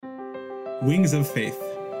Wings of Faith.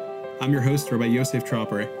 I'm your host, Rabbi Yosef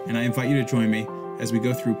Tropper, and I invite you to join me as we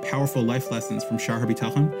go through powerful life lessons from Shar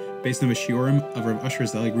HaBitachon based on the shiurim of Rav Asher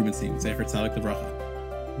Zelig Rubenstein, Zecher Tzadik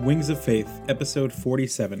Livracha. Wings of Faith, Episode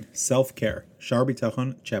 47, Self-Care, Shar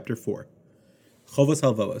HaBitachon, Chapter 4. Chovos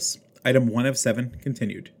Halvos, Item 1 of 7,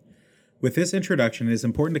 continued. With this introduction, it is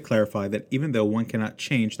important to clarify that even though one cannot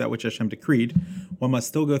change that which Hashem decreed, one must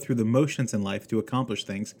still go through the motions in life to accomplish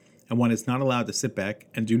things, and one is not allowed to sit back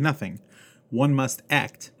and do nothing. One must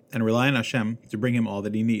act and rely on Hashem to bring him all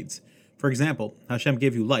that he needs. For example, Hashem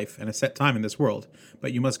gave you life and a set time in this world,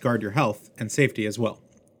 but you must guard your health and safety as well.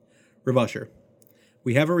 Rav Asher,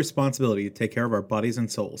 we have a responsibility to take care of our bodies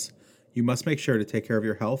and souls. You must make sure to take care of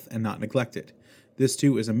your health and not neglect it. This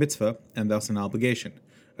too is a mitzvah and thus an obligation.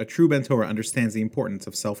 A true Ben Torah understands the importance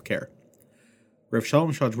of self-care. Rav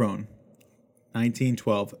Shalom Shadron,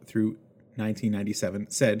 1912 through 1997,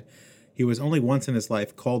 said he was only once in his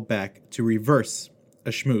life called back to reverse a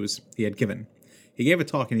shmooze he had given. He gave a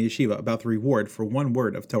talk in the yeshiva about the reward for one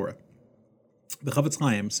word of Torah. The Chafetz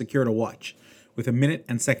Chaim secured a watch with a minute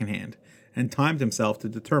and second hand and timed himself to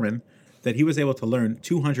determine that he was able to learn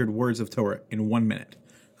 200 words of Torah in 1 minute.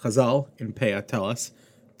 Chazal in Peah tell us,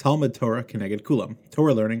 Talmud Torah keneged kulam.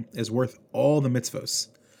 Torah learning is worth all the mitzvos.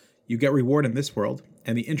 You get reward in this world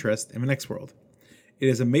and the interest in the next world. It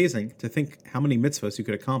is amazing to think how many mitzvos you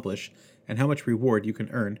could accomplish and how much reward you can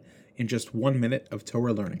earn in just 1 minute of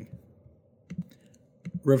Torah learning.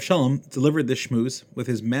 Rav Shalom delivered this shmooze with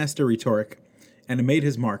his master rhetoric and made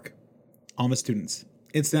his mark on the students.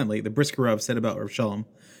 Incidentally, the Brisker Rav said about Rav Shalom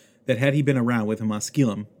that had he been around with the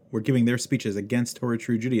Maskilim were giving their speeches against Torah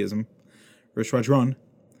True Judaism, Rav Shadron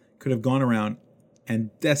could have gone around and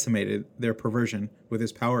decimated their perversion with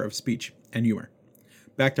his power of speech and humor.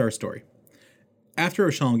 Back to our story. After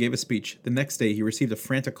Rav Shalom gave a speech, the next day he received a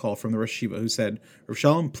frantic call from the Rosh Yeshiva who said, Rav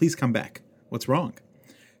Shalom, please come back. What's wrong?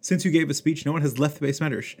 Since you gave a speech, no one has left the Beis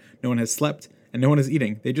Medrash, no one has slept, and no one is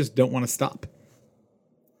eating. They just don't want to stop.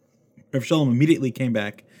 Rav Shalom immediately came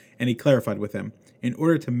back and he clarified with them, in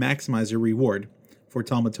order to maximize your reward for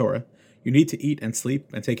Talmud Torah, you need to eat and sleep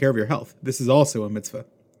and take care of your health. This is also a mitzvah.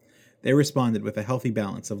 They responded with a healthy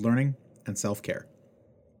balance of learning and self-care.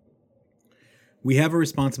 We have a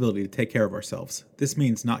responsibility to take care of ourselves. This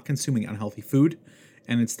means not consuming unhealthy food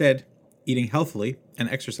and instead eating healthily and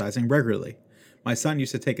exercising regularly. My son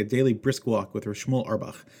used to take a daily brisk walk with Rav Shmuel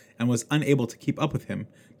Arbach and was unable to keep up with him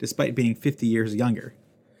despite being 50 years younger.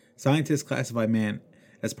 Scientists classify man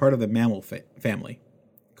as part of the mammal family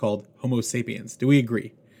called Homo sapiens. Do we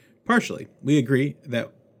agree? Partially. We agree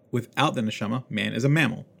that without the neshama, man is a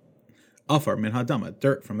mammal. Afar min hadama,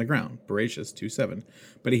 dirt from the ground, Bereshis 2:7.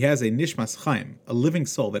 But he has a nishmas chaim, a living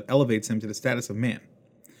soul that elevates him to the status of man.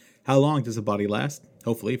 How long does a body last?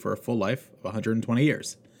 Hopefully for a full life of 120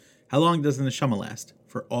 years. How long does the neshama last?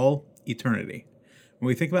 For all eternity. When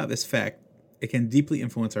we think about this fact, it can deeply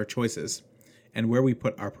influence our choices and where we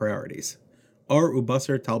put our priorities. Or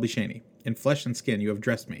ubasar talbisheni, in flesh and skin you have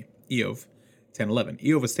dressed me. Eov 10:11.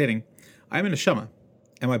 Eov was stating, I am a neshama,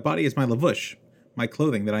 and my body is my lavush, my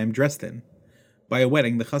clothing that I am dressed in. By a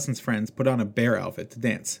wedding, the chassan's friends put on a bear outfit to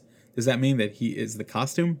dance. Does that mean that he is the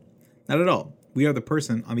costume? Not at all. We are the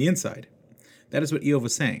person on the inside. That is what Eov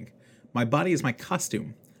was saying. My body is my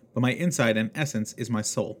costume, but my inside and essence is my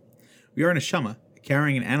soul. We are a neshama,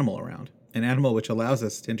 carrying an animal around, an animal which allows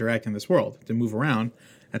us to interact in this world, to move around,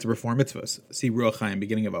 and to perform mitzvahs. See Ruach Chaim,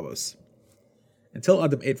 beginning of Avos. Until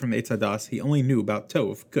Adam ate from the Eitz Hadas, he only knew about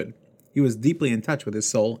Tov, good. He was deeply in touch with his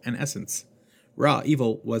soul and essence. Ra,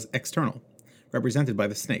 evil, was external, represented by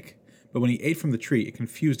the snake. But when he ate from the tree, it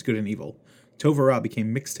confused good and evil. Tov and Ra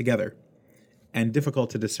became mixed together and difficult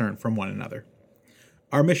to discern from one another.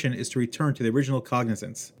 Our mission is to return to the original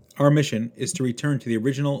cognizance.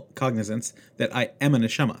 That I am a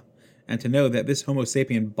neshama, and to know that this Homo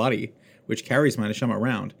sapien body, which carries my neshama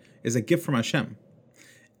around, is a gift from Hashem,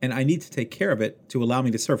 and I need to take care of it to allow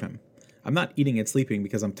me to serve him. I'm not eating and sleeping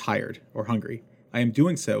because I'm tired or hungry. I am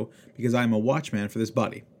doing so because I am a watchman for this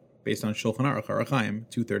body, based on Shulchan Aruch Orach Chaim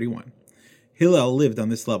 231. Hillel lived on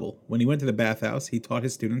this level. When he went to the bathhouse, he taught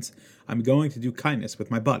his students, I'm going to do kindness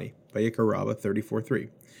with my body, Vayikra Rabbah 34:3.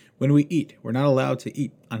 When we eat, we're not allowed to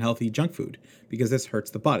eat unhealthy junk food, because this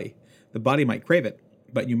hurts the body. The body might crave it,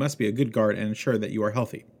 but you must be a good guard and ensure that you are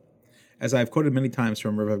healthy. As I have quoted many times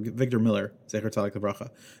from Rav Victor Miller, Zecher Tzadik Livracha,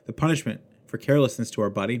 the punishment for carelessness to our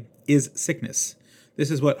body is sickness. This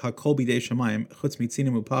is what Hakol Bidei Shamayim Chutz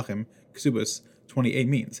Mitzinim Upachim Ksubos 28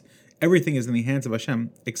 means. Everything is in the hands of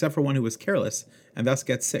Hashem, except for one who is careless and thus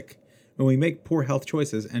gets sick. When we make poor health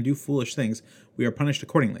choices and do foolish things, we are punished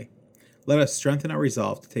accordingly. Let us strengthen our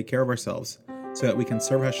resolve to take care of ourselves, so that we can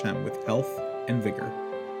serve Hashem with health and vigor.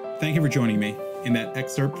 Thank you for joining me in that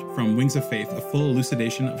excerpt from Wings of Faith, a full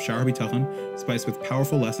elucidation of Sha'ar HaBitachon, spiced with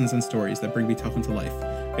powerful lessons and stories that bring bitachon to life,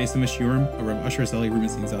 based on the shiurim of Rav Asher Zelig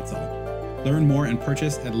Rubenstein Zatzal. Learn more and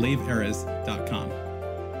purchase at leiverez.com.